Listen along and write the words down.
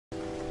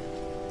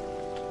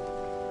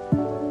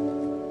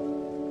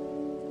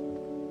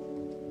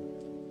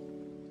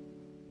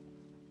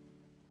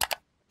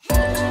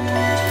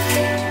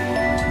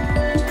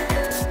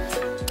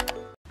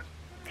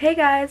Hey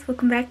guys,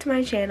 welcome back to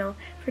my channel.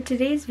 For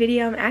today's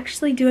video, I'm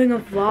actually doing a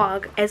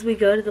vlog as we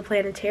go to the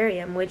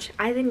planetarium, which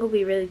I think will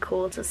be really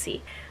cool to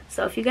see.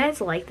 So if you guys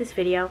like this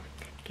video,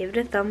 give it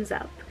a thumbs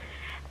up.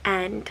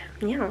 And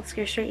yeah, let's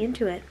get straight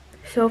into it.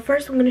 So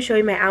first I'm going to show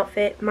you my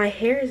outfit. My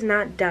hair is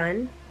not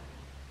done,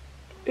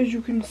 as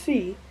you can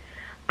see.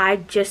 I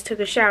just took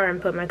a shower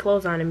and put my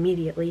clothes on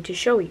immediately to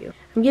show you.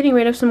 I'm getting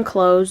rid of some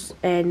clothes,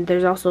 and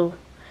there's also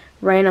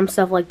random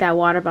stuff like that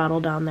water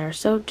bottle down there,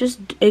 so just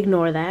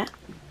ignore that.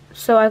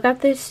 So I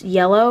got this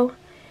yellow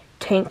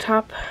tank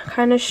top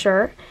kind of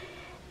shirt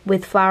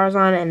with flowers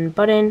on it and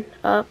button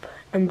up,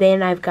 and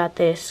then I've got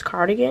this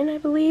cardigan, I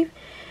believe,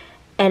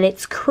 and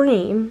it's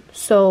cream,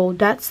 so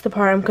that's the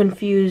part I'm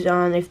confused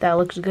on if that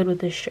looks good with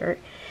this shirt.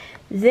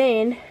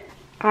 Then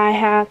I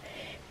have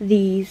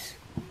these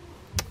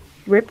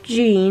ripped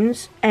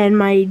jeans and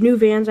my new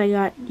Vans I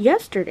got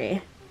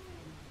yesterday.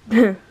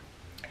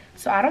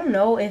 So I don't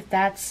know if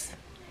this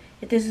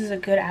is a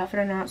good outfit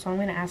or not, so I'm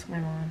gonna ask my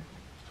mom,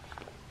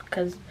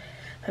 because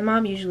my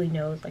mom usually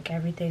knows like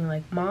everything.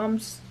 Like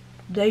moms,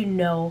 they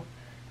know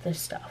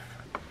this stuff.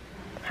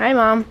 Hi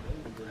mom.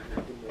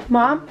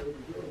 Mom?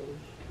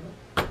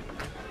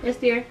 Yes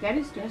dear, that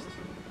is dressed.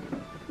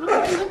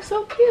 Oh, you look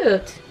so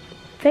cute.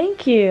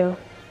 Thank you.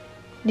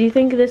 Do you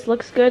think this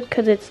looks good?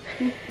 Because it's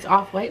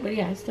off-white, but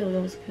yeah, it still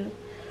looks good.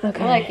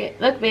 Okay. I like it.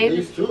 Look, babe. At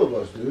least two of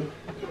us do.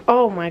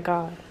 Oh my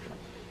god.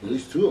 At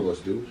least two of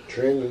us do.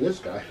 Training this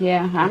guy.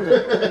 Yeah, I'm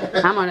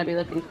gonna be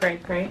looking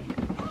cray.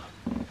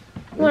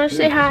 You want to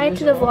say hi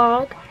to the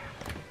vlog?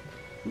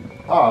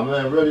 Oh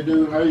man, ready,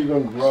 dude? How you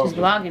gonna vlog? She's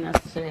vlogging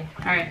us today.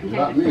 All right.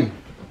 Not me.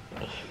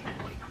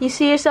 You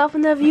see yourself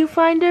in the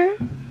viewfinder?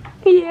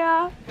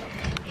 Yeah.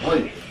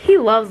 Wait. He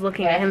loves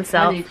looking at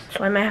himself, honey.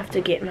 so I might have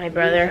to get my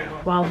brother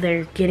while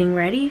they're getting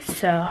ready.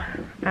 So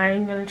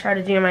I'm gonna try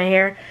to do my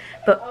hair,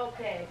 but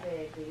Okay,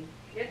 baby.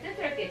 Your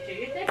sister will get you.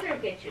 Your sister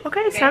will get you.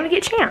 okay, it's time to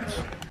get Chance.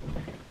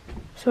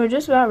 So we're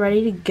just about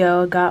ready to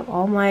go. Got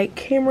all my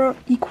camera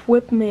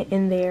equipment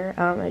in there.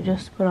 I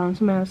just put on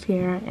some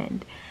mascara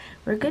and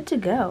we're good to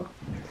go.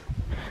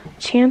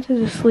 Chance is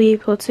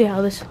asleep. Let's see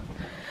how this.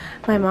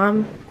 My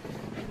mom.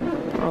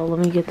 Oh, let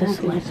me get this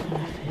light.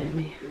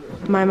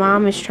 My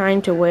mom is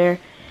trying to wear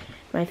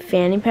my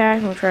fanny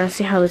pack. I'm trying to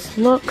see how this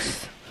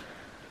looks.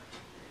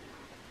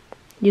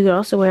 You could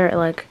also wear it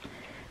like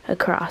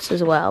across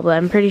as well, but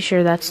I'm pretty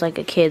sure that's like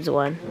a kid's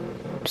one,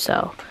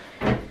 so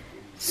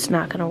it's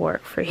not gonna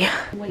work for you.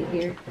 Wait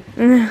here.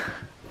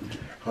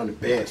 100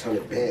 bands,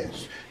 100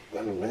 bands.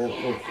 100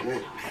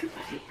 bands.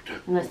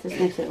 Unless this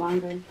makes it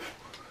longer.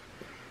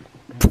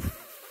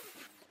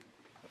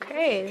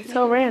 Okay, it's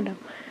so random.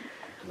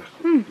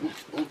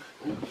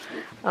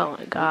 Oh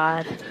my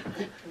god.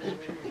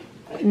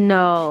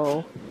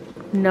 No.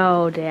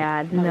 No,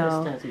 Dad.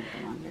 No. This does make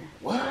it longer.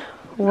 What?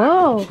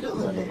 Whoa.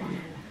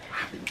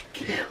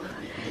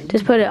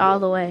 Just put it all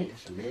the way.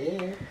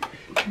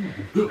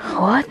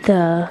 What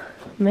the?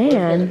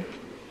 Man.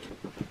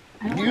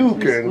 You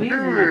can do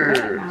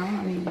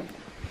it.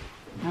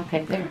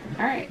 Okay, there.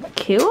 All right.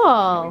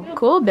 Cool.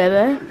 Cool,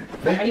 baby.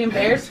 Are you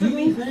embarrassed with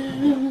me?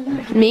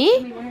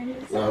 Me?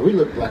 We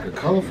look like a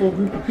colorful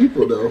group of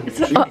people, though.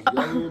 She's yellow,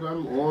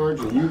 I'm orange,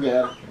 and you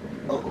got.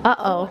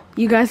 Uh-oh.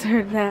 You guys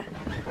heard that.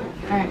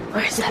 All right.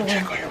 Where's that?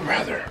 Check on your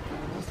brother.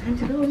 It's time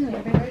to go.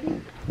 Everybody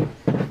ready?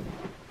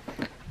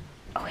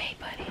 Oh, hey,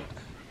 buddy.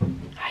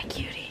 Hi,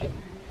 cutie.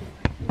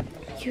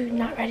 You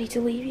not ready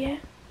to leave yet?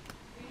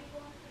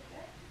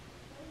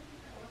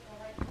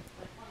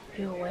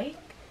 Are you awake?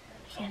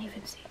 I can't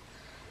even see.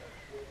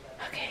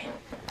 Okay.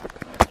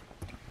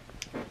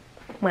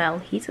 Well,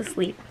 he's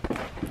asleep.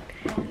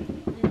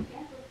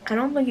 I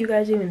don't think you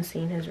guys even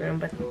seen his room,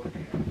 but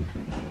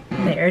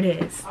there it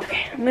is.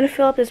 Okay, I'm gonna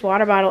fill up this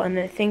water bottle and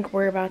I think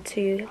we're about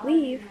to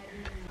leave.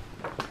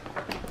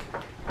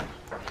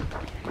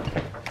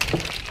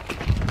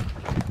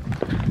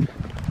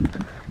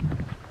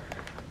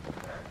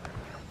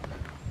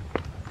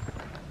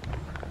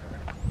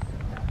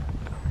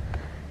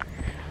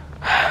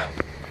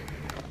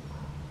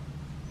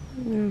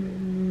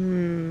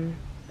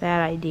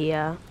 Bad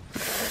idea.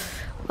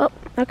 Well,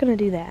 not gonna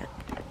do that.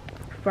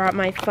 Brought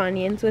my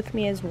Funyuns with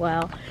me as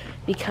well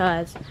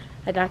because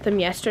I got them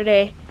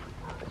yesterday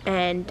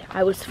and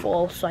I was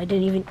full, so I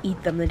didn't even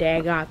eat them the day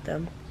I got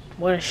them.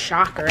 What a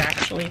shocker,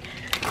 actually.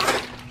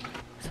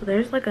 So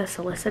there's like a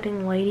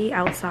soliciting lady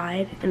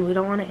outside and we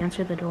don't want to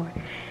answer the door,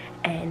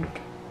 and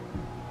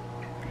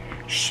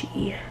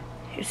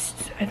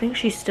I think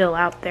she's still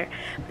out there,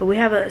 but we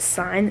have a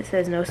sign that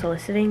says no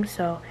soliciting,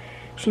 so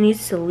she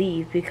needs to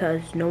leave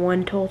because no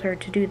one told her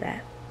to do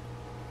that.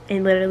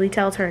 It literally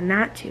tells her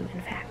not to,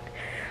 in fact.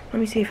 Let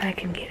me see if I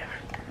can get her.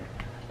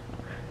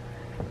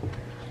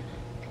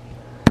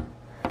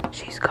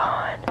 She's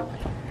gone.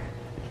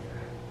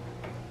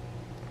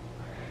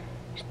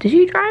 Did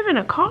you drive in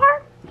a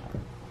car?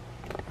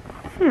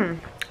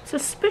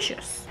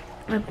 Suspicious.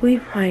 I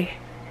believe my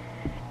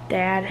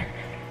dad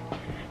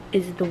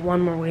is the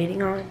one we're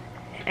waiting on,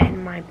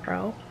 and my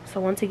bro. So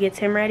once he gets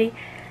him ready,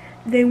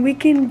 then we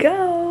can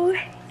go.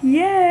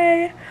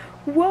 Yay!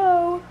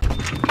 Whoa!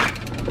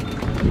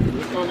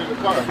 going in the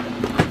car.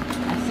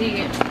 I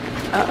see it.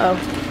 Uh-oh.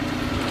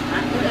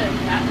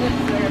 Not good,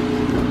 sir.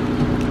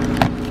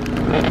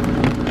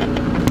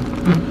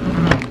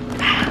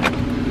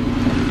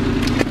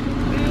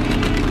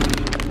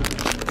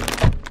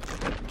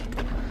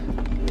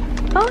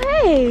 Oh,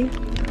 hey.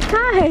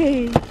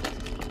 Hi.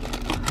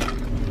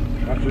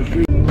 That's the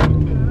street.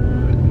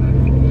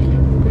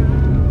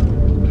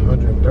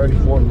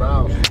 134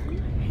 miles.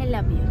 I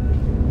love you.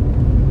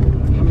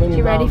 How many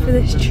You ready miles for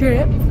this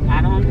trip?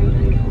 Not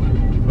 100.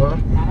 Huh?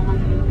 Not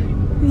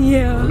 100.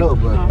 Yeah. No,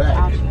 but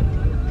back.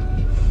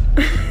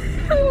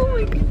 Oh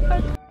my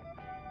god.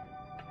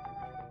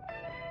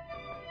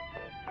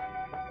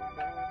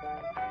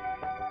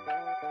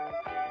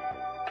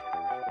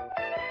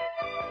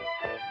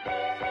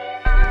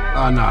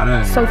 Oh, no, that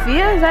ain't.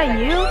 Sophia, is that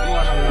you?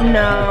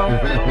 No.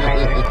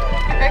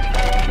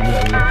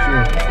 Yeah,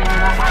 sure.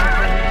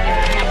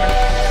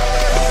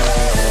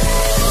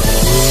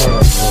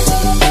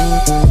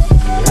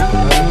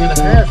 I'm in the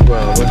hash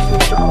brown. What's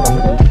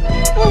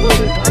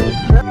the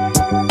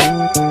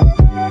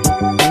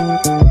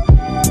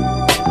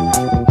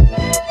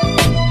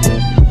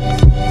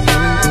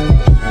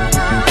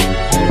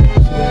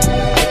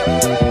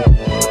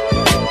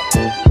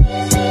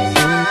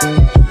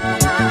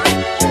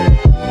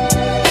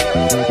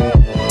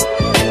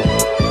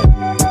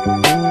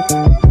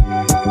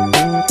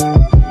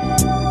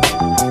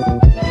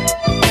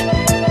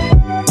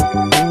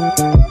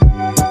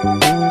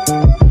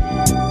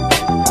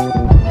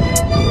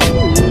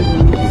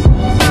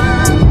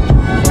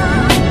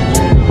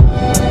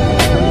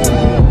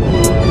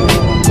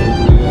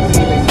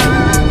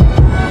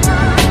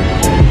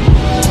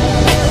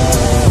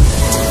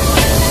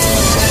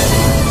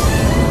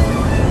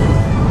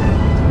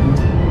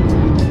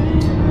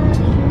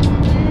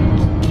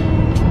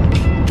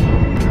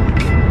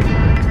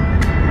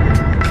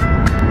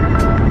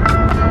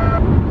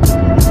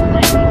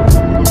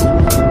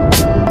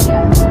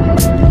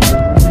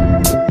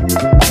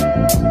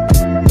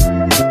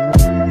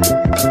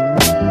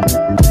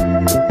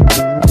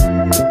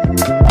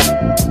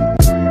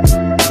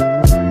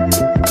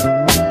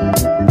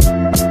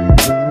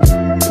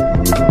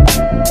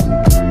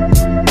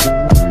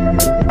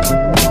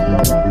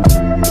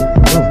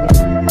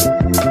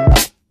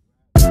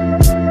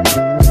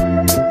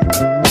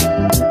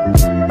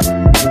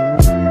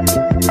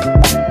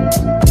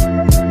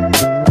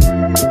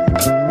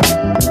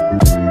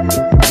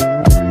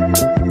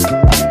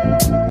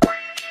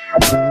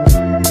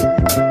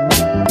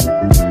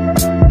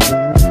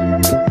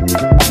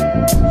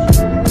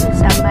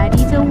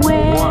Somebody's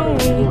away.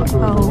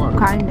 Oh,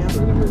 kind of.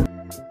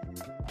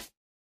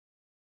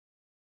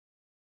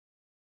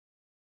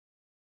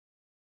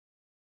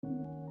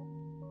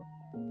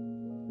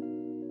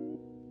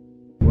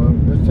 Well,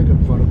 let's take a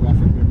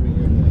photographic memory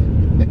here.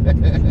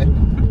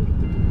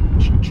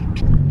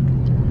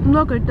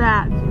 Look at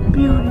that.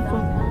 Beautiful.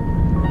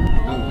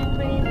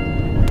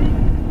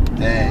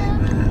 Hey,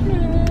 man.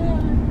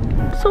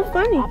 So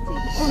funny.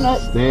 Oh, no.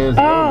 Stands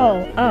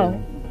Oh, oh.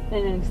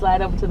 And then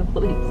slide over to the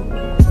police.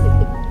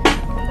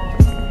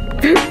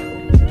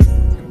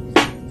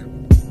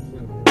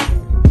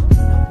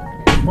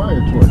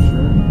 Fire torch,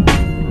 right?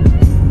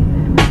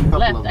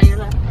 Left, on your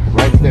left.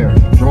 Right there.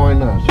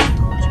 Join us.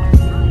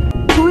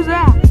 Who's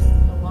that?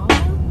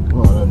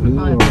 Oh, that dude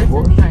on the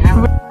horse.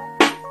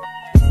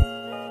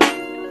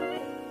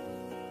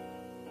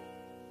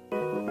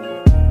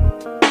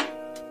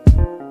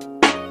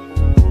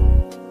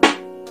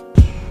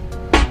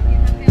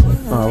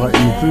 All right,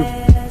 you too.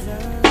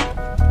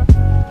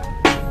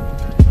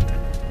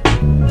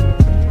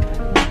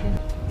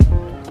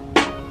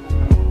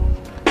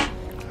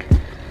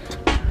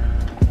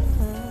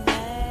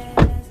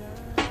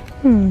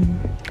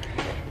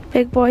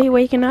 Big boy, you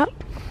waking up?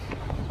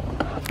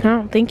 I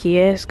don't think he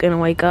is gonna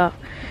wake up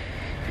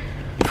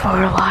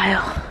for a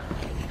while.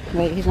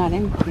 Wait, he's not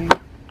in here.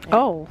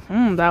 Oh,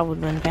 that would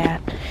have been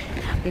bad.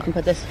 You can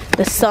put this.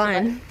 The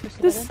sun.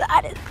 The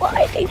sun is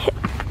blinding him.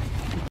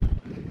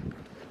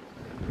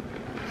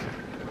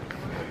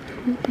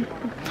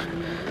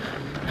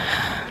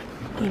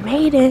 We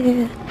made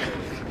it.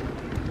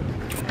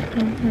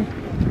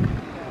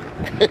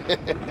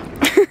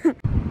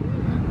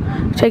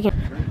 Chicken.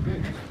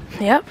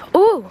 Yep.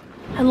 Ooh,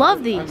 I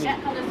love these.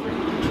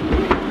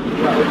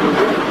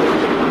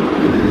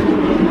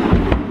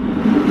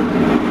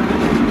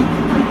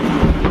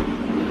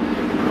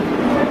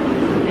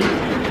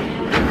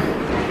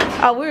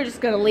 Oh, we were just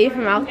gonna leave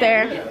him out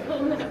there.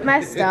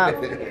 Messed up.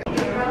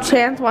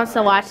 Chance wants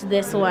to watch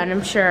this one,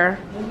 I'm sure.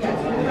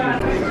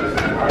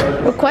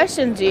 What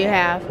questions do you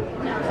have?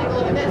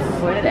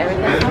 Where did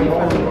everything come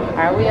from?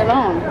 Are we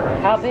alone?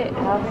 How big?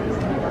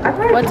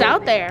 What's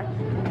out there?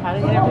 How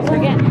did it ever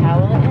forget? How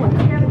will it end?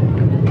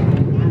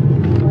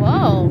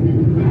 Whoa.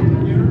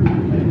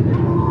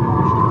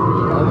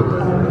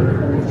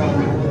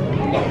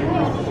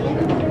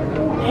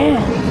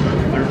 Man.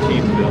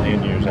 13 billion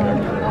years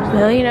after.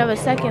 Million of a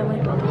second.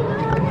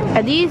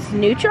 Are these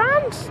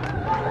neutrons?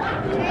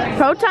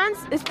 Protons?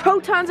 It's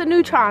protons and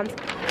neutrons.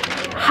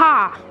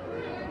 Ha.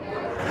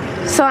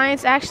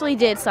 Science actually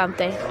did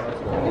something.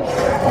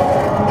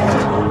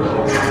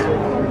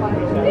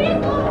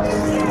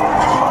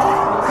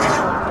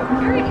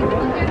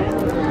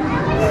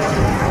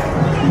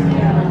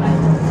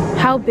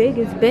 How big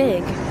is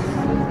big?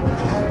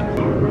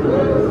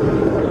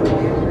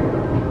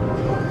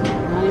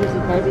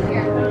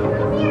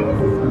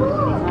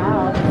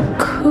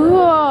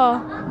 Cool.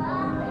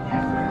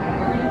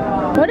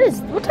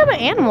 What type of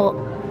animal?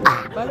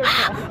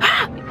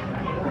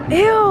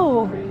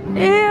 Ew.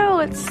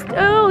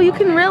 Oh, you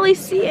can really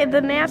see it,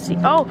 the nasty.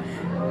 Oh,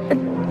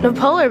 the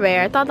polar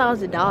bear. I thought that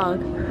was a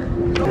dog.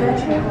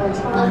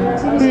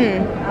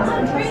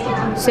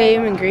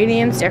 Same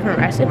ingredients, different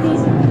recipe.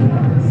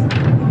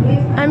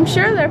 I'm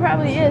sure there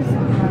probably is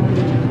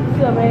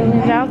so many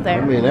things out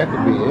there. I mean, that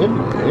could be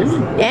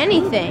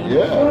Anything.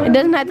 Yeah. It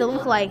doesn't have to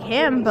look like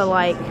him, but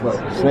like. But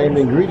same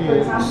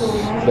ingredients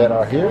that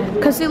are here.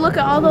 Cause see, look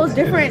at all those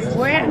different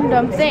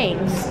random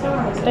things.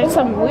 There's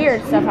some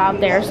weird stuff out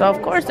there, so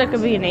of course there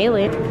could be an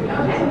alien.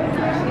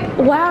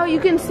 Wow, you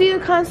can see the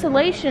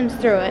constellations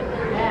through it.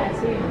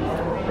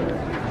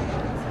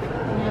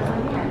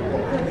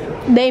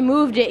 They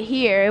moved it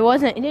here. It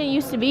didn't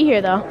used to be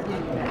here though.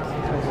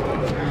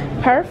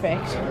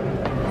 Perfect. So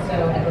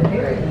at the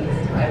very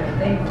least, I would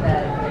think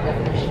that the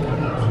definition would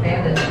be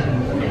expanded to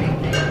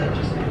anything that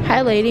just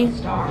Hi, lady.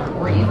 star,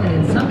 or even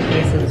in some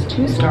cases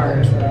 2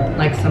 stars,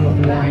 like some of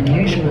the more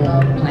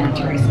unusual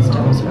planetary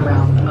systems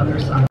around other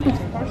suns.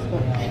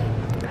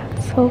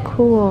 So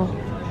cool.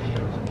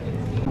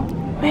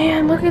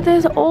 Man, look at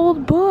this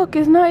old book.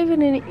 It's not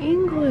even in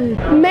English.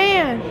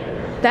 Man,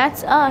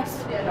 that's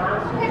us.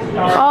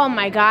 Oh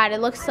my God, it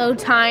looks so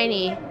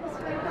tiny.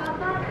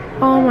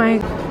 Oh my.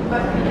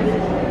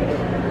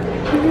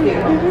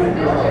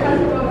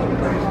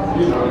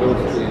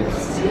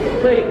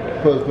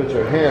 Put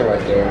your hand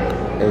right there,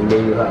 and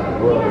then you have to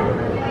rub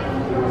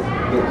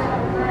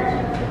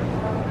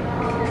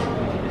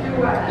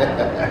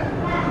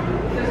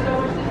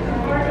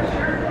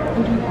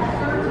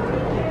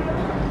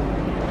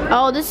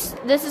Oh, this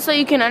is so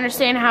you can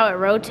understand how it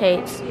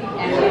rotates.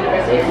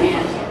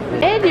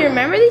 Hey, do you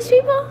remember these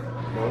people?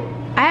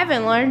 I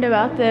haven't learned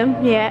about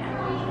them yet.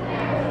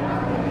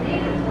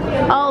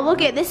 Oh,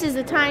 look at this is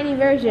a tiny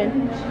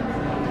version.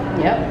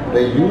 Yep.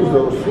 They use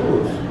those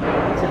tools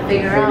To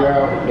figure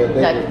out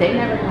that they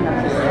never come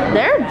up with it.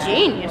 They're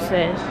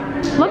geniuses.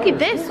 Look at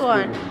this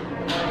one.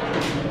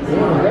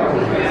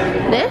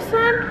 This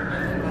one?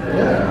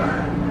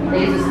 They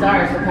use the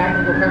stars for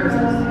practical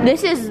purposes.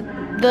 This is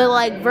the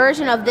like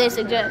version of this,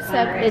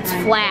 except it's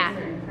flat.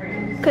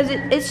 Cause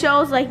it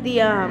shows like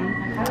the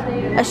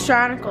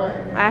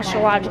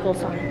astrological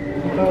sign.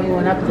 Before we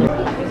went up to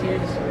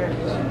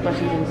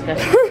questions and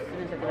discussions.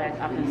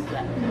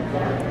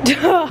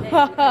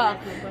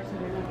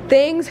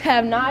 Things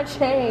have not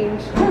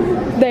changed.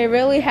 They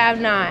really have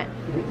not.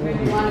 You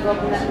want to go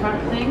from that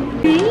front thing?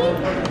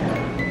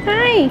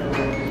 Hi.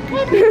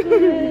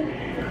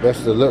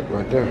 That's the look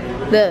right there.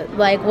 The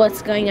like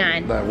what's going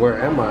on? Like,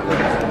 where am I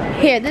now?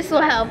 Here, this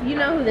will help. You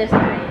know who this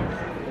guy is.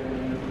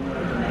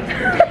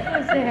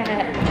 Who's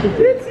that?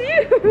 It's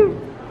you.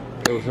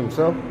 It was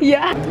himself?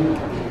 Yeah.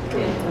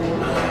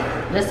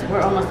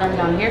 We're almost done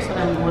down here, so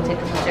then we'll take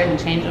us upstairs and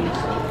change them.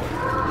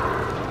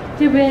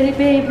 You ready,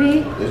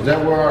 baby? Is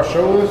that where our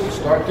show is?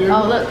 Start there?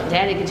 Oh, look,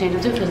 Daddy can change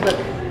them too, because look,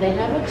 they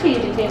have a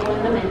changing table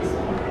in the men's.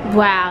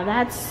 Wow,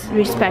 that's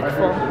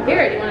respectful.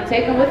 Here, do you want to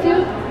take him with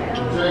you?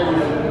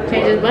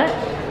 Change his butt?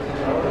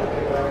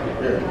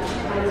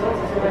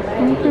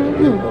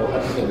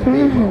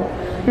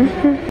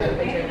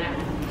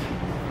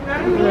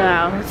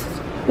 Wow,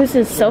 this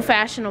is so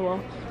fashionable.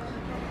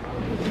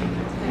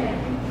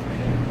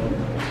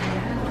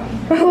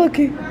 Look.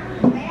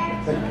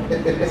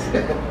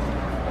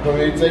 Want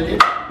me to take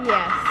it?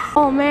 Yes.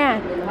 Oh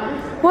man.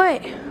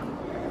 What?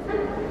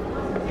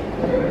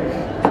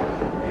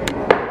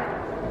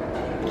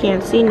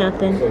 Can't see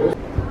nothing.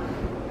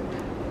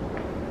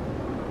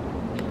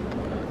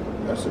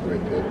 That's a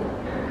great pick.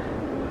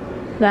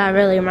 That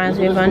really reminds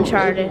me of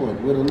Uncharted.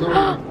 With a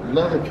little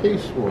leather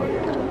case for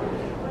it.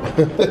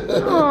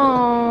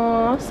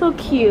 Oh, so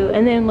cute.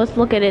 And then let's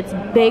look at its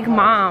big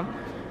mom.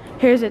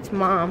 Here's its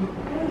mom.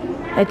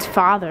 Its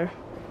father.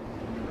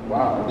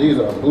 Wow, these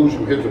are bougie.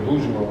 Here's a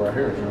bougie one right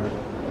here, John.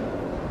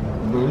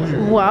 Bougie.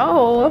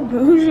 Whoa, a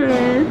bougie.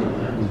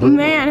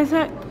 Man, is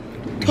that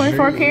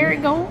 24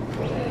 karat gold?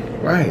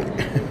 Right.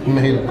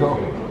 Made it go.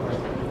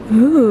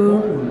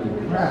 Ooh.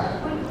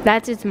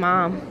 That's its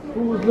mom.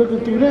 Who was looking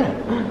through that?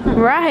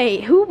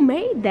 Right. Who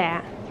made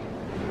that?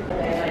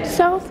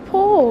 South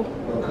Pole.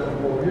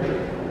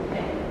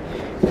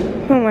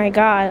 Oh my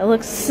God, it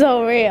looks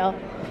so real.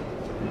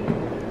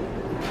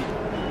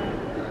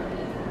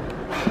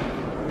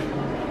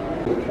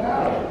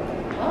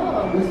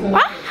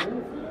 Ah!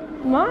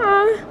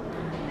 Mom.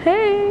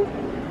 Hey.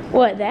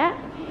 What, that?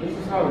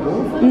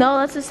 No,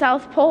 that's the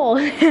South Pole.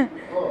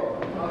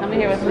 Come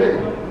here with me.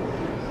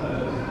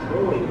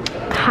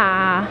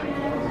 Ha.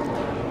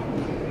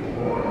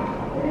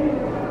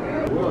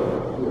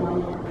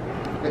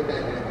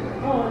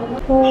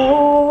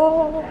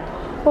 Oh,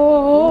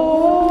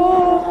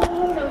 oh.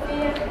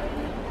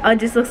 Oh, it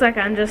just looks like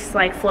I'm just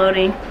like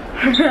floating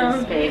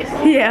around. Space.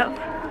 Yep.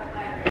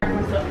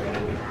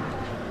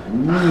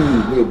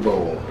 Good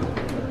boy.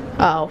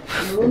 Oh.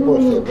 The boy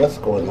said, what's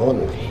going on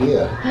in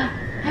here?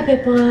 Happy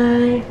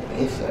boy.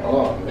 He said,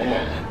 oh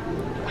man.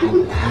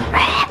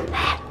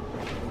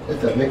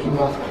 It's a Mickey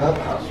Mouse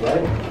clubhouse,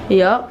 right?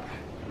 Yep.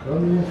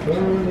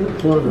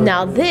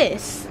 Now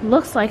this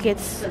looks like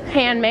it's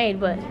handmade,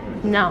 but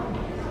no.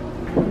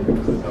 We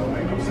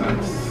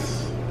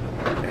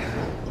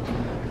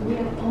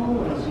have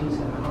always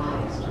used our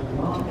eyes to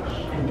watch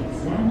and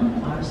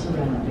examine our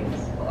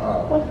surroundings.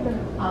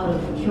 Out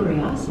of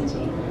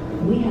curiosity,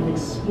 we have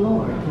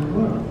explored the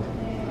world.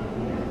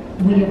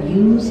 We have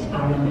used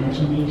our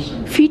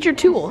imagination. Feature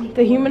tool,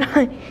 the human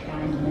eye.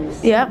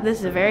 Yep, this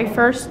is the very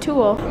first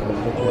tool.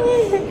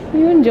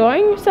 You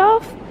enjoying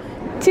yourself?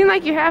 Seems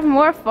like you're having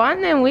more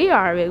fun than we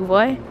are, big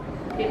boy.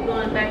 Keep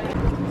going back.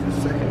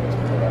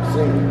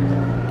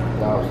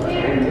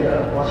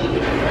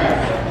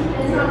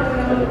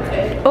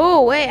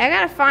 Oh, wait, I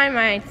gotta find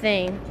my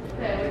thing.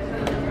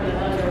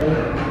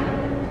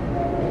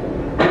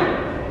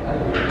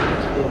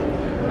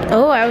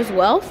 Oh, I was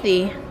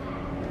wealthy.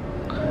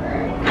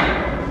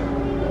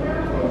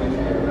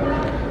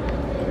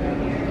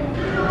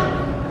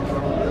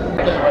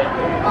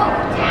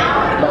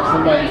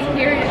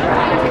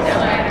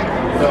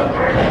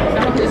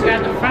 Someone just got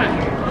in the front.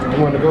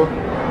 You want to go?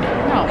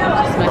 No,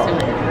 I'm just messing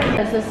with it.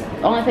 That's this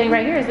only thing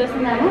right here is this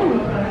in that room.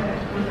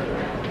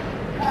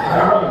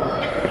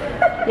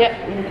 Yep.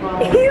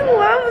 He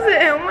loves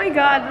it. Oh my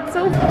god, that's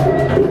so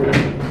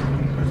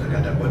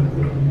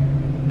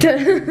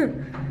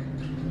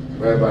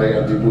Everybody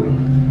got to do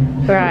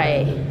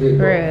right.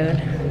 Rude.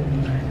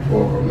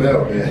 Or Romel,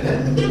 man.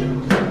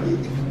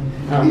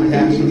 Oh my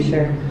gosh, I'm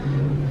sure.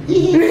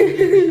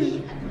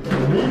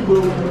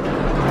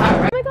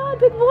 Oh my god,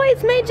 big boy,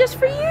 it's made just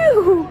for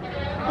you.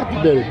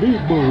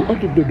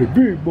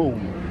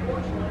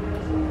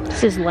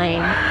 This is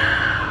lame.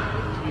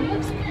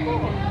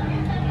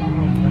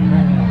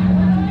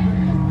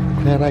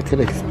 Glad I could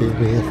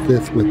experience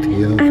this with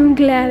you. I'm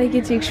glad I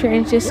get to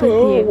experience this with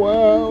you.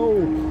 Wow.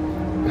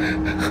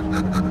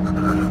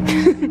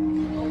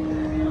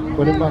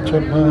 What about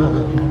your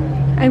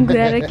mom? I'm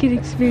glad I could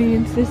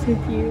experience this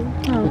with you.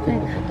 Oh,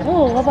 thanks.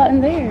 Oh, what about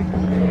in there?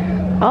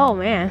 Oh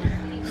man,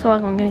 so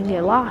like I'm gonna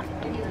get lost.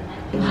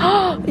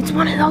 It's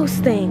one of those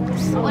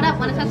things. What up?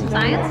 Want to touch some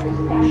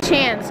science?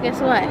 Chance, guess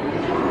what?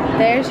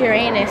 There's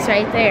Uranus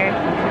right there.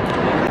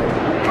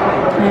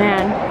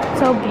 Man,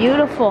 so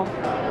beautiful.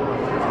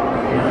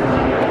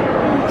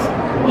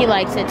 He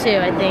likes it too,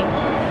 I think.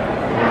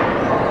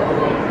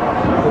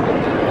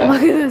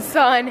 Look at the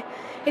sun.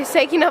 It's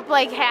taking up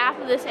like half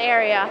of this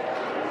area.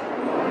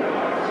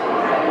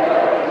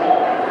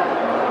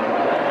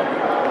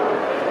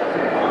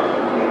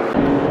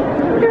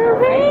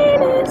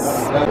 Uranus.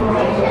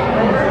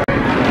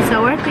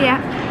 So we're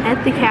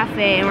at the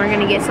cafe and we're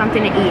gonna get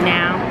something to eat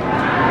now.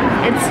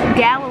 It's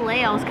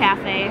Galileo's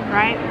cafe,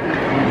 right?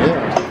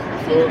 Yeah.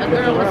 A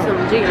girl with some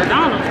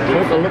Giordano's.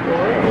 Take a look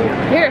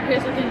around.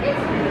 Here's the thing.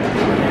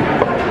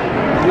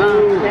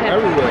 Ooh,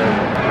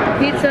 everywhere.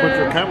 Pizza. Put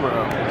your camera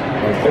up.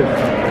 Like this.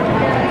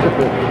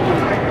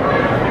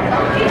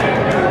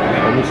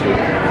 Let me see.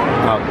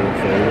 Out there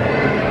for you.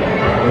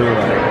 What do you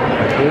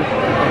like this?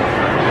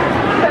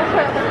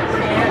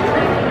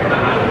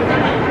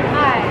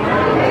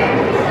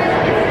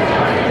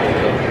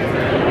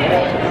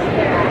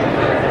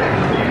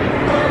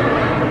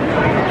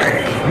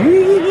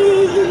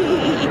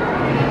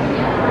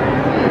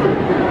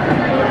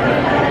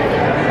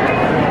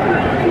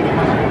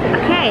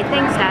 Okay,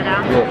 thanks, Dada.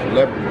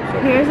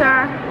 Here's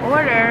our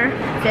order,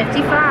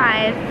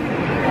 55.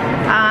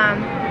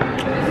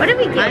 What did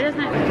we get?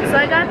 So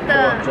I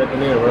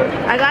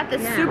got the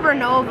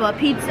Supernova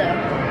pizza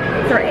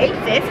for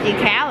 850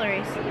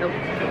 calories. Nope.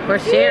 We're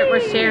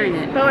sharing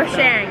it. But we're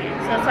sharing it,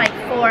 so it's like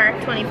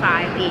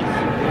 $4.25 each.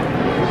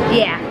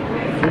 Yeah.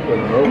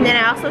 And then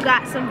I also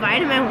got some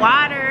vitamin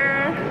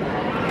water.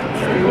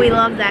 We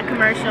love that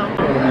commercial.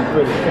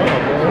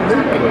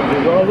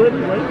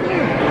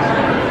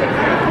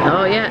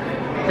 Oh yeah.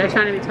 They're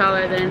trying to be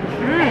taller than.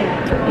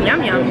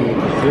 Yum yum.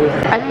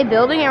 Are they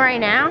building it right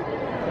now?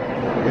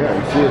 Yeah,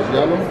 you see it's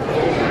yellow?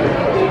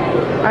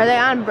 Are they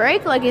on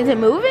break? Like, is it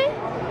moving?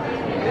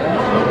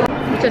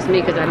 It's just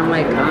me because I don't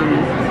like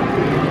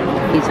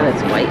pizza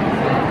that's white.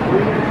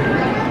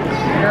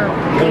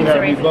 You don't have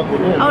to be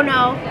buckled in. Oh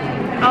no.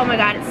 Oh my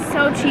god, it's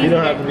so cheesy. You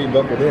don't have to be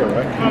buckled in,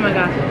 right? Oh my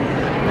god. I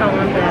don't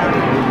want that.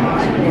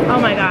 Oh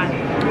my god.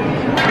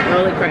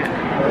 Holy crap.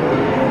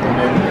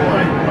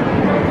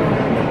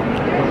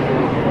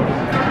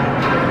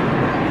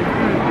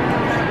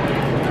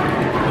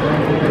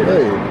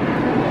 Hey.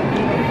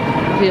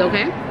 Is he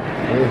okay?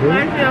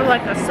 Reminds me of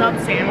like a sub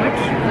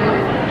sandwich.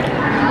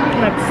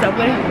 Like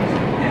Subway.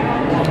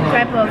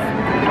 Type of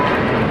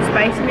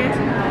spiciness.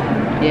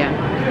 Yeah.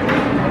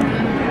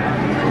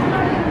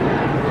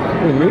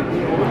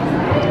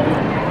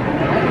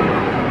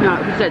 No,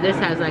 he said this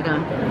has like a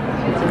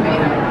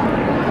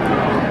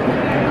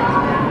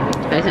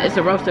it's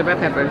a roasted red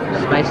pepper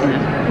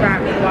spiciness.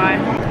 Probably why.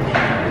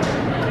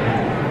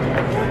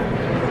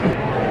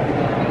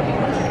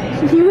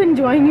 You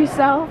enjoying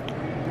yourself?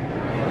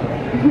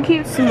 You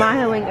keep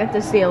smiling at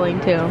the ceiling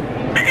too.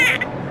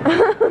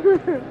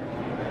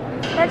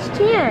 That's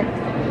Chan.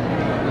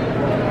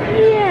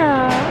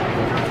 Yeah.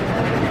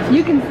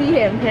 You can see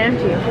him, can't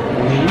you?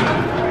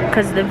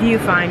 Because the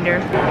viewfinder.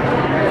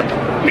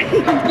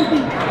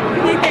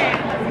 Yeah.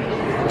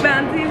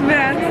 Bouncy,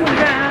 bouncy,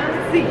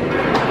 bouncy.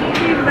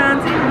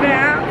 Bouncy,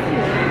 bouncy.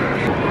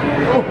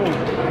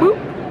 Boop.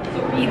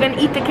 You gonna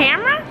eat the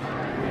camera?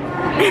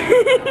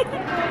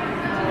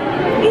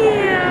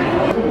 Yeah.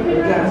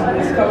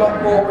 Let's come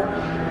up forward.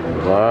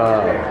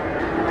 Wow.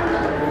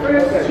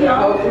 Okay, now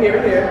hold it here.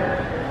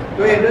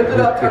 Go ahead, lift it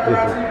up, turn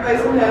around so you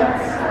facing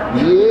hands.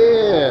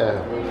 Yeah.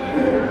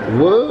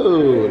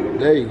 Whoa.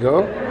 There you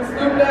go.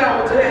 Scoop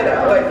down with your head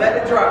out. Wait, let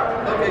it drop.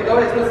 Okay, go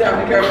ahead, sit down,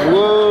 be careful.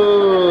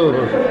 Whoa.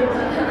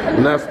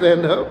 Now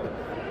stand up.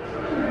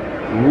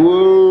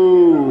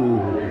 Whoa.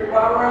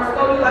 Walk around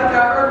slowly like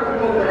our earth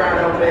is moving around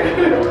over there.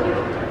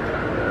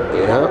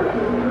 Yeah.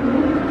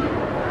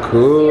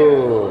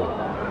 Cool.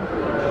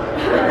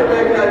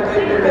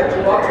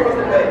 Walk towards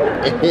the baby.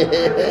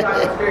 I'm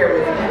scared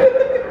with you.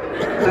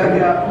 Thank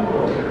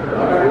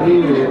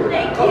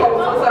you. Oh,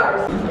 so sorry.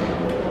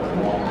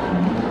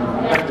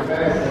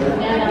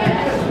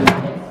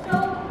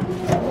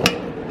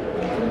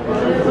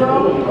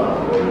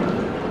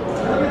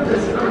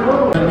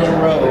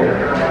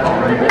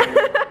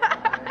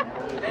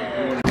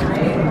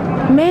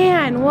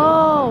 Man,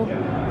 whoa.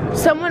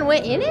 Someone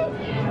went in it?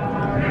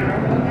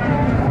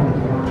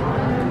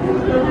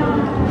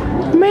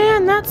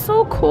 Man, that's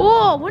so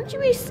cool. Wouldn't you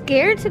be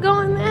scared to go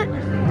in that?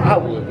 I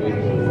would be.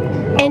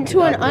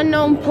 Into an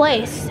unknown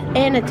place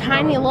in a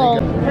tiny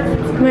little...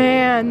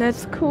 Man,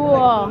 that's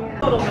cool.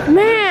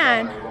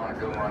 Man.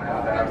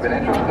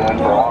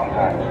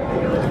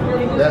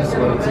 That's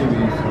what a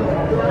TV is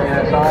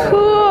for.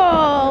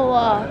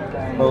 Cool.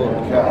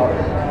 Holy cow.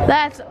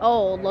 That's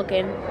old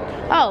looking.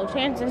 Oh,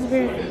 chances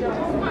here.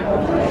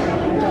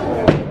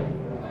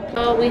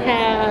 So we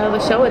have a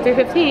show at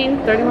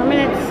 3:15, 30 more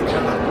minutes.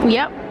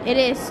 Yep, it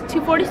is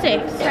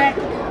 2:46. Yeah,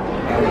 can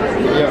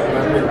I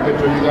take a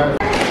picture of you guys?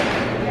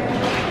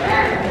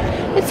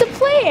 It's a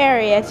play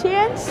area,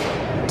 Chance.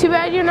 Too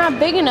bad you're not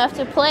big enough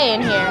to play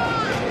in here.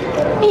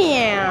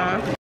 Yeah.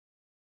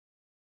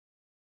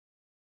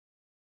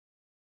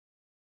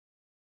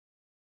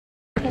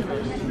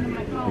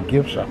 The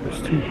gift shop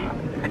is too.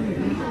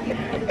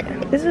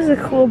 This is a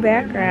cool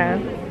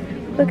background.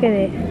 Look at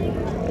it.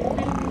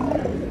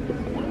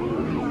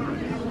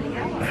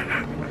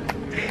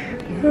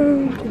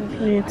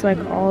 It's like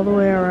all the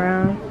way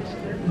around.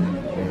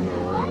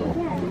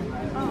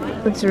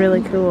 It's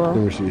really cool. Let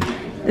me see.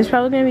 There's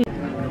probably gonna be.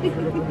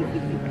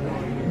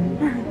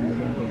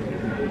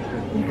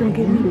 You're gonna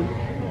get me.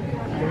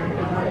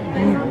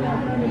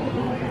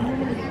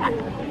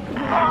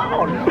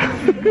 Oh no.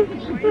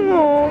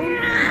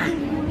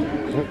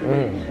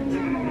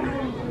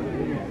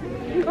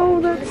 Oh,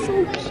 that's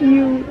so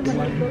cute.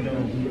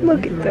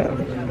 Look at them.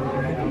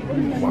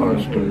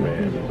 Monster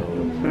Man.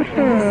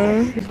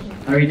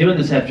 How are you doing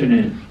this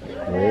afternoon?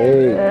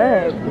 Hey.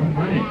 Good.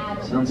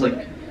 Alright, sounds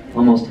like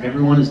almost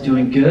everyone is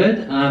doing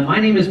good. My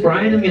name is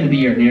Brian. I'm going to be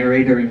your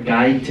narrator and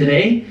guide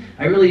today.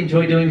 I really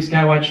enjoy doing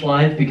Skywatch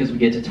Live because we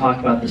get to talk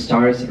about the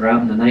stars that are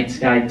out in the night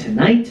sky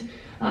tonight.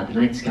 The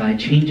night sky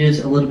changes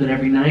a little bit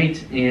every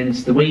night, and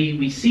the way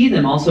we see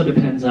them also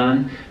depends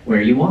on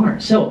where you are.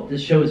 So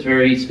this show is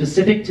very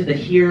specific to the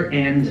here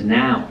and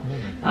now.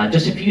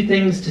 Just a few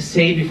things to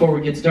say before we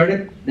get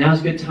started.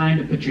 Now's a good time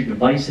to put your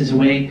devices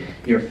away,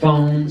 your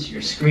phones,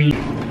 your screen.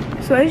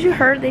 So as you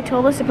heard, they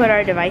told us to put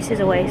our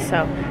devices away,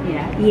 so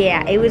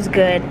yeah, it was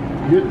good.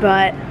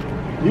 But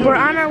we're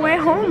on our way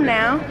home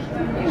now.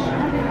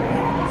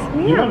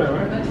 Yeah.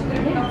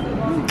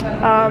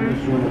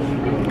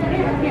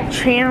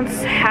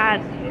 Chance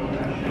had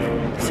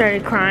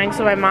started crying,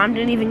 so my mom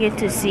didn't even get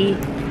to see.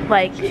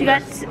 Like she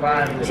missed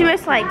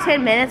like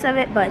 10 minutes of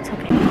it, but it's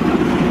okay.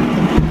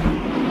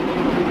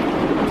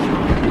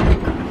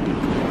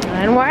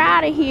 And we're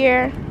out of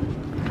here.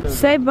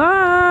 Say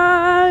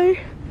bye.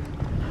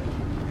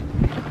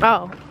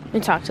 Oh, let me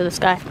talk to this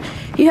guy.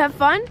 You have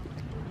fun?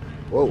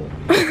 Whoa.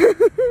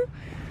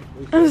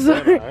 I'm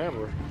sorry.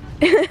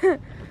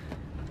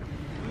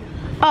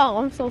 Oh,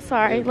 I'm so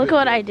sorry. Look at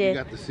what I did.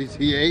 You got the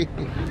CTA?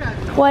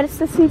 What is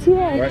the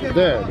CTA? Right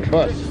there, the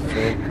bus.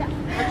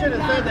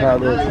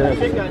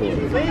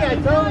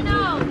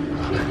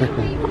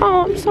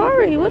 Oh, I'm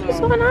sorry. What is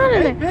going on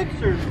in there?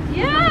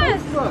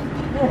 Yes!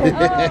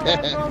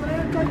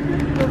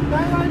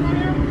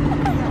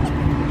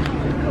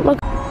 Look.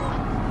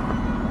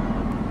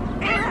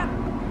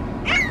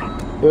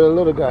 There's a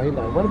little guy, he's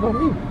like, what about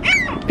me?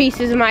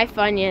 Pieces of my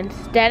Funyuns.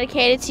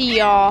 Dedicated to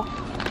y'all.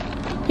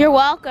 You're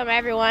welcome,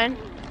 everyone.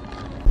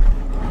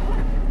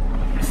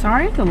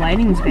 Sorry if the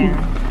lighting's bad.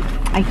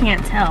 I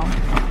can't tell.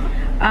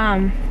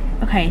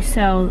 Okay,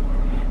 so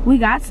We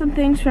got some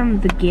things from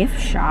the gift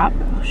shop.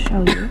 I'll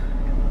show you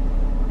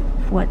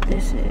what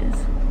this is.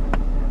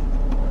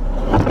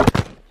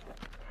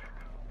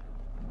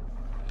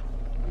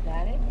 You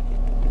got it?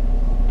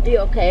 You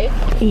okay?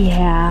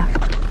 Yeah,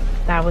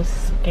 that was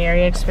a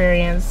scary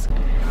experience.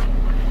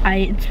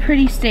 It's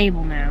pretty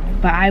stable now,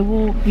 but I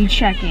will be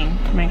checking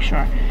to make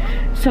sure.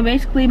 So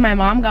basically, my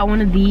mom got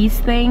one of these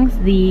things,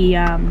 the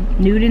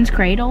Newton's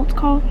Cradle, it's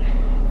called,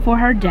 for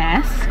her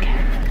desk.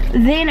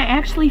 Then I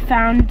actually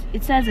found,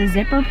 it says a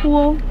zipper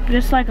pull,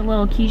 just like a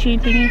little keychain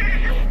thingy,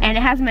 and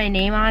it has my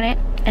name on it,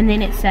 and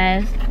then it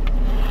says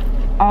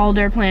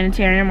Alder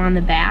Planetarium on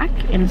the back,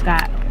 and it's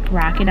got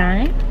rocket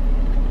on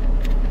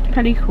it.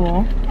 Pretty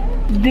cool.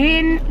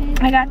 Then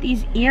I got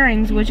these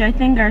earrings, which I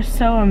think are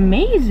so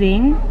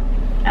amazing.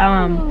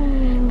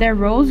 They're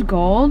rose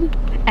gold,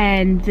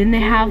 and then they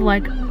have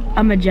like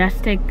a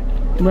majestic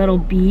little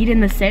bead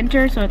in the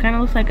center, so it kind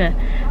of looks like a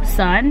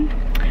sun.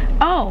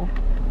 Oh,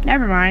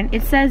 never mind.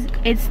 It says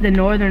it's the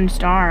Northern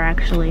Star,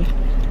 actually.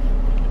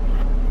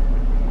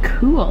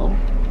 Cool.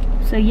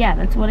 So yeah,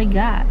 that's what I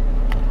got.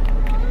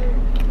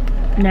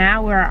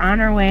 Now we're on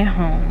our way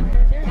home.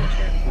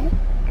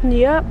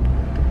 Yep.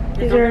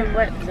 These are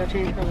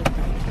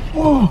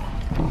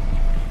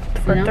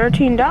for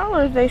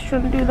 $13. They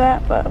shouldn't do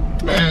that, but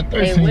Man,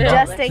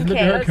 just in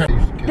case.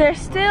 They're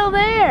still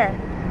there.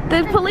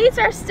 The police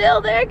are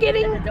still there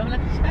getting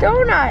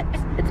donuts.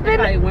 It's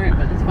been. They weren't,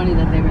 but it's funny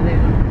that they were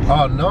there.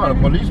 Oh no, the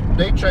police,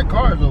 they check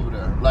cars over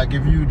there. Like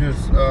if you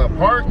just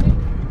park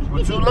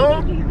for too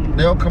long,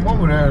 they'll come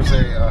over there and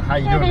say, how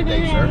you doing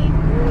today, sir?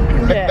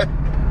 Yeah.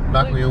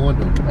 Knock on your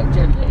window.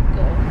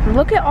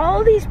 Look at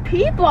all these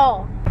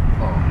people.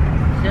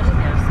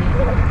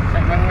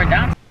 We're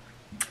down.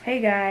 Hey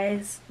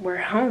guys, we're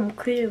home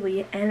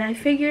clearly, and I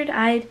figured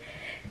I'd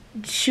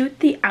shoot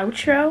the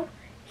outro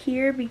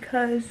here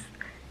because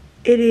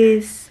it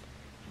is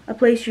a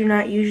place you're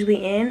not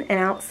usually in, and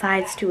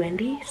outside's too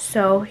windy,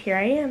 so here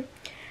I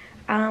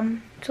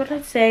am. So what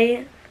I'd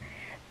say,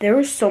 there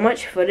was so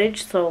much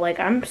footage, so like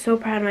I'm so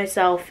proud of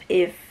myself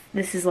if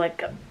this is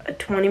like a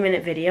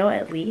 20-minute video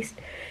at least,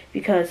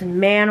 because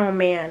man oh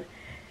man,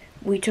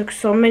 we took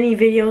so many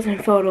videos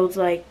and photos.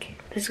 Like,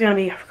 this is gonna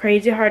be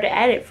crazy hard to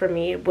edit for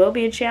me. It will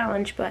be a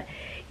challenge, but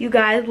you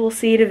guys will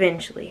see it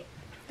eventually.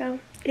 So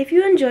if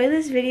you enjoy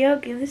this video,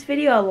 give this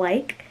video a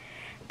like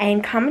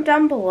and comment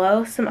down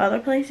below some other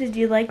places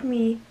you'd like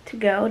me to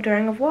go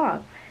during a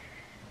vlog.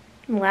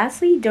 And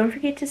lastly, don't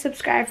forget to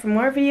subscribe for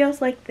more videos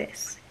like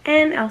this.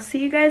 And I'll see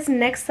you guys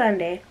next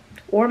Sunday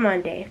or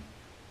Monday.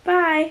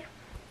 Bye!